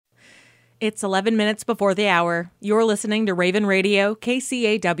It's 11 minutes before the hour. You're listening to Raven Radio,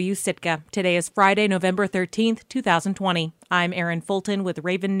 KCAW Sitka. Today is Friday, November 13th, 2020. I'm Erin Fulton with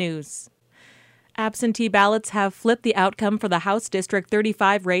Raven News. Absentee ballots have flipped the outcome for the House District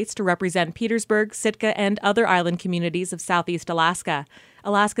 35 race to represent Petersburg, Sitka, and other island communities of southeast Alaska.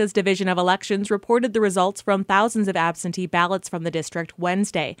 Alaska's Division of Elections reported the results from thousands of absentee ballots from the district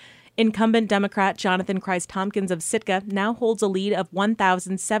Wednesday. Incumbent Democrat Jonathan Christ-Tompkins of Sitka now holds a lead of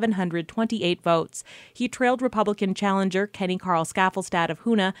 1,728 votes. He trailed Republican challenger Kenny Carl Skaffelstad of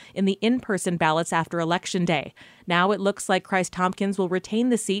Hoonah in the in-person ballots after Election Day. Now it looks like Christ-Tompkins will retain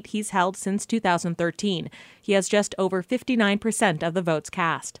the seat he's held since 2013. He has just over 59% of the votes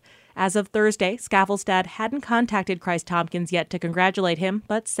cast. As of Thursday, Skaffelstad hadn't contacted Christ-Tompkins yet to congratulate him,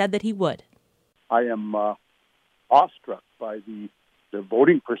 but said that he would. I am awestruck by the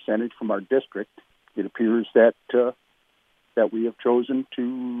voting percentage from our district. It appears that we have chosen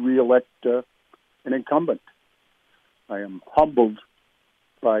to re-elect an incumbent. I am humbled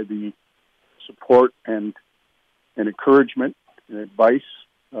by the support and encouragement and advice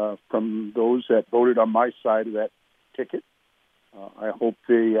from those that voted on my side of that ticket. I hope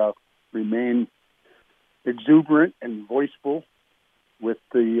they remain exuberant and voiceful with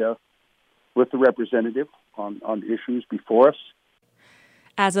the representative on issues before us.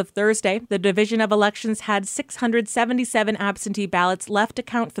 As of Thursday, the Division of Elections had 677 absentee ballots left to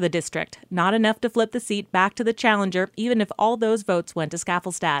count for the district, not enough to flip the seat back to the challenger, even if all those votes went to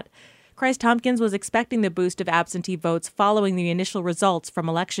Skaffelstad. Christ-Tompkins was expecting the boost of absentee votes following the initial results from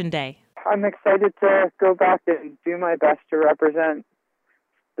Election Day. I'm excited to go back and do my best to represent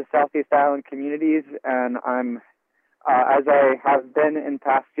the Southeast Island communities, and I'm, as I have been in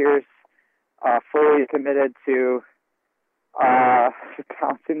past years, fully committed to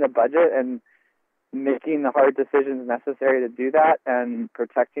balancing the budget and making the hard decisions necessary to do that and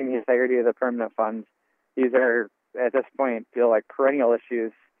protecting the integrity of the permanent funds. These are, at this point, feel like perennial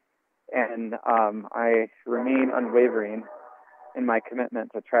issues, and I remain unwavering in my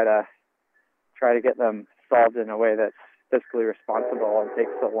commitment to try to get them solved in a way that's fiscally responsible and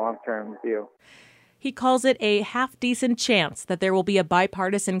takes a long-term view. He calls it a half-decent chance that there will be a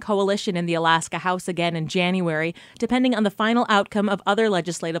bipartisan coalition in the Alaska House again in January, depending on the final outcome of other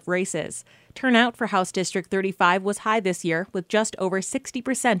legislative races. Turnout for House District 35 was high this year, with just over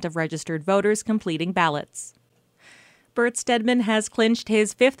 60% of registered voters completing ballots. Bert Stedman has clinched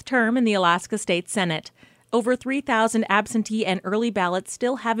his fifth term in the Alaska State Senate. Over 3,000 absentee and early ballots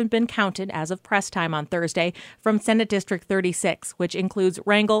still haven't been counted as of press time on Thursday from Senate District 36, which includes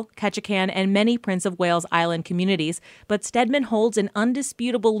Wrangell, Ketchikan, and many Prince of Wales Island communities, but Stedman holds an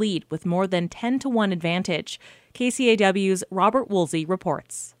undisputable lead with more than 10-to-1 advantage. KCAW's Robert Woolsey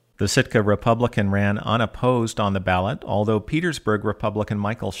reports. The Sitka Republican ran unopposed on the ballot, although Petersburg Republican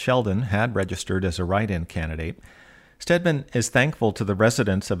Michael Sheldon had registered as a write-in candidate. Stedman is thankful to the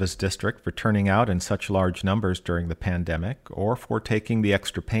residents of his district for turning out in such large numbers during the pandemic or for taking the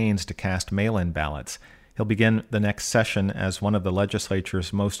extra pains to cast mail-in ballots. He'll begin the next session as one of the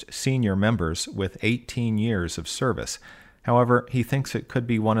legislature's most senior members with 18 years of service. However, he thinks it could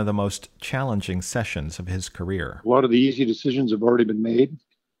be one of the most challenging sessions of his career. A lot of the easy decisions have already been made,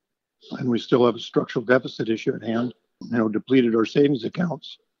 and we still have a structural deficit issue at hand. Depleted our savings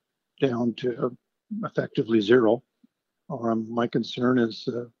accounts down to effectively zero. My concern is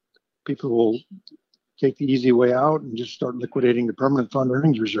people will take the easy way out and just start liquidating the permanent fund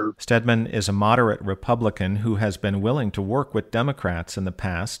earnings reserve. Stedman is a moderate Republican who has been willing to work with Democrats in the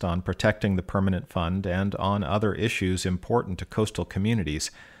past on protecting the permanent fund and on other issues important to coastal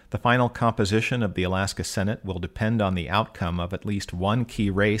communities. The final composition of the Alaska Senate will depend on the outcome of at least one key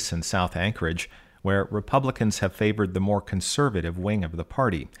race in South Anchorage, where Republicans have favored the more conservative wing of the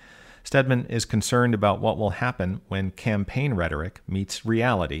party. Stedman is concerned about what will happen when campaign rhetoric meets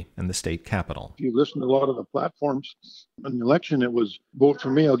reality in the state capital. If you listen to a lot of the platforms in the election, it was vote for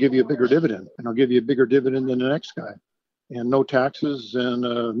me, I'll give you a bigger dividend, and I'll give you a bigger dividend than the next guy, and no taxes and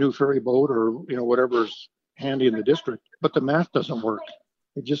a new ferry boat or whatever's handy in the district. But the math doesn't work.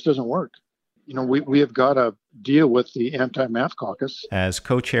 It just doesn't work. We have got to deal with the anti-math caucus. As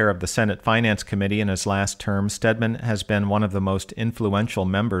co-chair of the Senate Finance Committee in his last term, Stedman has been one of the most influential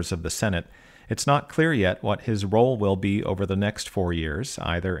members of the Senate. It's not clear yet what his role will be over the next 4 years,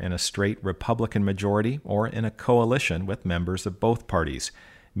 either in a straight Republican majority or in a coalition with members of both parties.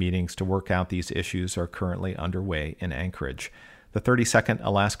 Meetings to work out these issues are currently underway in Anchorage. The 32nd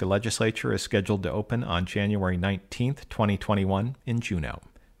Alaska Legislature is scheduled to open on January 19, 2021 in Juneau.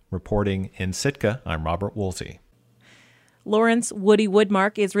 Reporting in Sitka, I'm Robert Woolsey. Lawrence Woody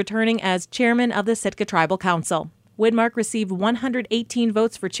Woodmark is returning as chairman of the Sitka Tribal Council. Widmark received 118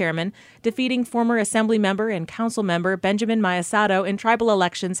 votes for chairman, defeating former Assembly member and council member Benjamin Mayasato in tribal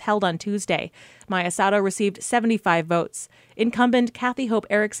elections held on Tuesday. Mayasato received 75 votes. Incumbent Kathy Hope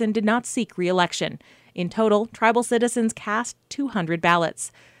Erickson did not seek re-election. In total, tribal citizens cast 200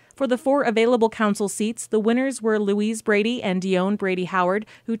 ballots. For the 4 available council seats, the winners were Louise Brady and Dione Brady Howard,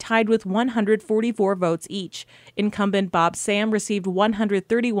 who tied with 144 votes each. Incumbent Bob Sam received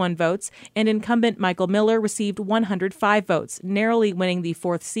 131 votes, and incumbent Michael Miller received 105 votes, narrowly winning the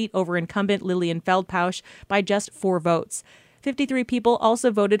 4th seat over incumbent Lillian Feldpausch by just 4 votes. 53 people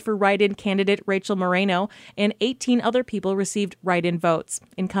also voted for write-in candidate Rachel Moreno, and 18 other people received write-in votes.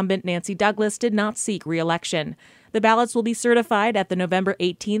 Incumbent Nancy Douglas did not seek re-election. The ballots will be certified at the November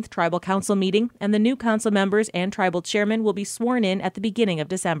 18th Tribal Council meeting, and the new council members and tribal chairman will be sworn in at the beginning of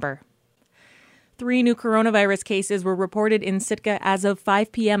December. 3 new coronavirus cases were reported in Sitka as of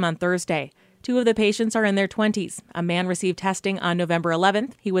 5 p.m. on Thursday. 2 of the patients are in their 20s. A man received testing on November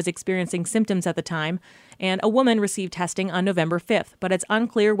 11th. He was experiencing symptoms at the time. And a woman received testing on November 5th, but it's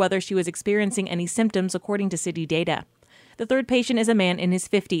unclear whether she was experiencing any symptoms according to city data. The 3rd patient is a man in his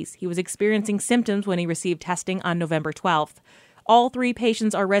 50s. He was experiencing symptoms when he received testing on November 12th. All 3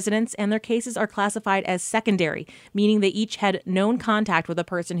 patients are residents, and their cases are classified as secondary, meaning they each had known contact with a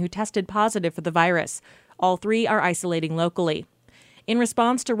person who tested positive for the virus. All 3 are isolating locally. In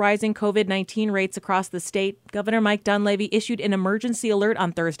response to rising COVID-19 rates across the state, Governor Mike Dunleavy issued an emergency alert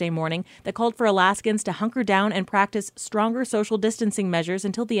on Thursday morning that called for Alaskans to hunker down and practice stronger social distancing measures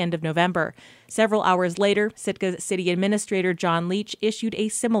until the end of November. Several hours later, Sitka City Administrator John Leach issued a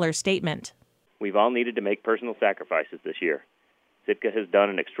similar statement. We've all needed to make personal sacrifices this year. Sitka has done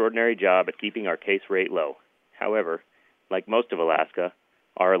an extraordinary job at keeping our case rate low. However, like most of Alaska,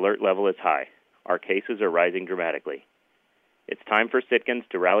 our alert level is high. Our cases are rising dramatically. It's time for Sitkans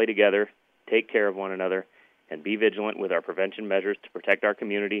to rally together, take care of one another, and be vigilant with our prevention measures to protect our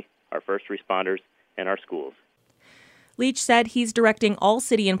community, our first responders, and our schools. Leach said he's directing all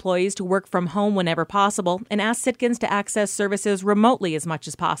city employees to work from home whenever possible and asked Sitkans to access services remotely as much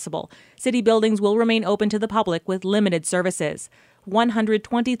as possible. City buildings will remain open to the public with limited services.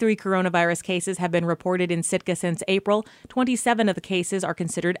 123 coronavirus cases have been reported in Sitka since April. 27 of the cases are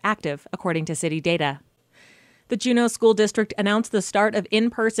considered active, according to city data. The Juneau School District announced the start of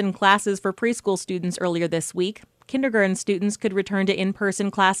in-person classes for preschool students earlier this week. Kindergarten students could return to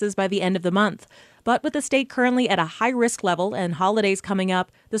in-person classes by the end of the month. But with the state currently at a high-risk level and holidays coming up,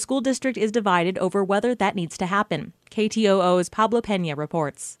 the school district is divided over whether that needs to happen. KTOO's Pablo Pena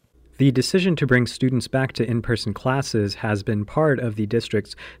reports. The decision to bring students back to in-person classes has been part of the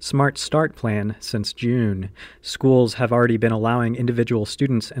district's Smart Start plan since June. Schools have already been allowing individual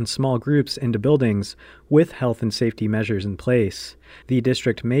students and small groups into buildings with health and safety measures in place. The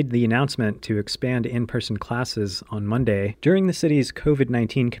district made the announcement to expand in-person classes on Monday. During the city's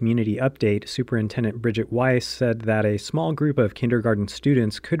COVID-19 community update, Superintendent Bridget Weiss said that a small group of kindergarten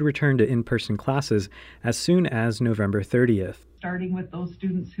students could return to in-person classes as soon as November 30th. Starting with those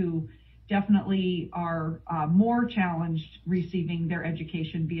students who definitely are more challenged receiving their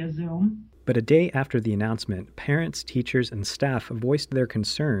education via Zoom. But a day after the announcement, parents, teachers, and staff voiced their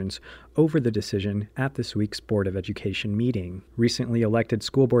concerns over the decision at this week's Board of Education meeting. Recently elected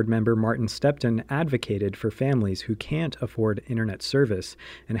school board member Martin Stepton advocated for families who can't afford internet service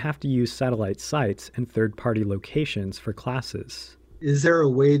and have to use satellite sites and third-party locations for classes. Is there a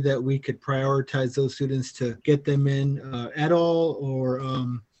way that we could prioritize those students to get them in at all, or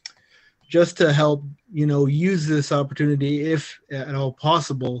just to help, use this opportunity, if at all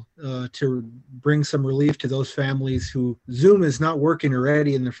possible, to bring some relief to those families who Zoom is not working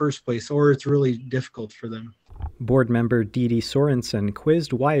already in the first place, or it's really difficult for them? Board member Dee Dee Sorensen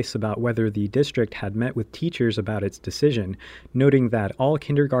quizzed Weiss about whether the district had met with teachers about its decision, noting that all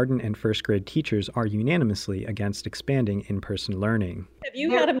kindergarten and first grade teachers are unanimously against expanding in-person learning. Have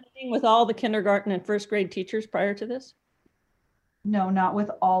you had a meeting with all the kindergarten and first grade teachers prior to this? No, not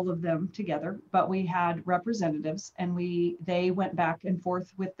with all of them together, but we had representatives, and they went back and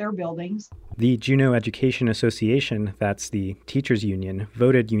forth with their buildings. The Juneau Education Association, that's the teachers union,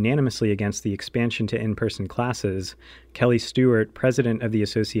 voted unanimously against the expansion to in-person classes. Kelly Stewart, president of the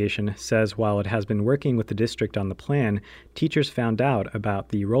association, says while it has been working with the district on the plan, teachers found out about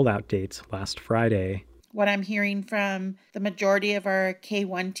the rollout dates last Friday. What I'm hearing from the majority of our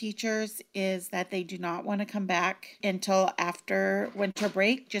K-1 teachers is that they do not want to come back until after winter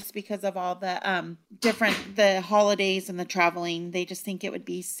break, just because of all the the holidays and the traveling. They just think it would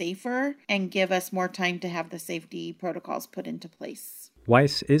be safer and give us more time to have the safety protocols put into place.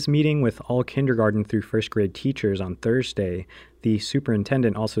 Weiss is meeting with all kindergarten through first grade teachers on Thursday. The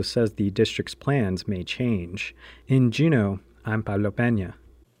superintendent also says the district's plans may change. In Juneau, I'm Pablo Peña.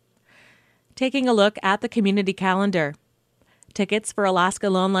 Taking a look at the community calendar. Tickets for Alaska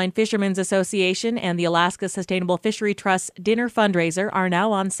Lone Fishermen's Association and the Alaska Sustainable Fishery Trust's dinner fundraiser are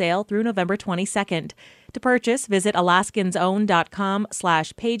now on sale through November 22nd. To purchase, visit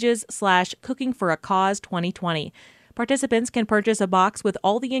alaskanown.com/pages/cookingforacause2020. Participants can purchase a box with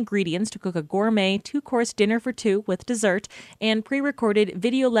all the ingredients to cook a gourmet 2-course dinner for two with dessert and pre-recorded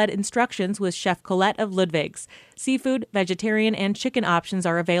video-led instructions with Chef Colette of Ludwig's. Seafood, vegetarian, and chicken options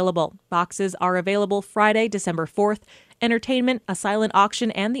are available. Boxes are available Friday, December 4th. Entertainment, a silent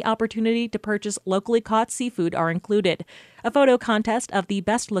auction, and the opportunity to purchase locally caught seafood are included. A photo contest of the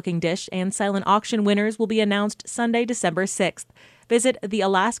best-looking dish and silent auction winners will be announced Sunday, December 6th. Visit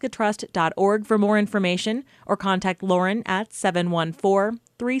thealaskatrust.org for more information or contact Lauren at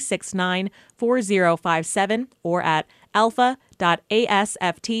 714-369-4057 or at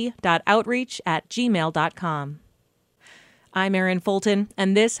alpha.asft.outreach@gmail.com. I'm Erin Fulton,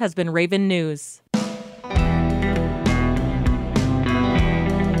 and this has been Raven News.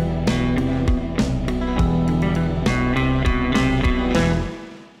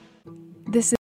 This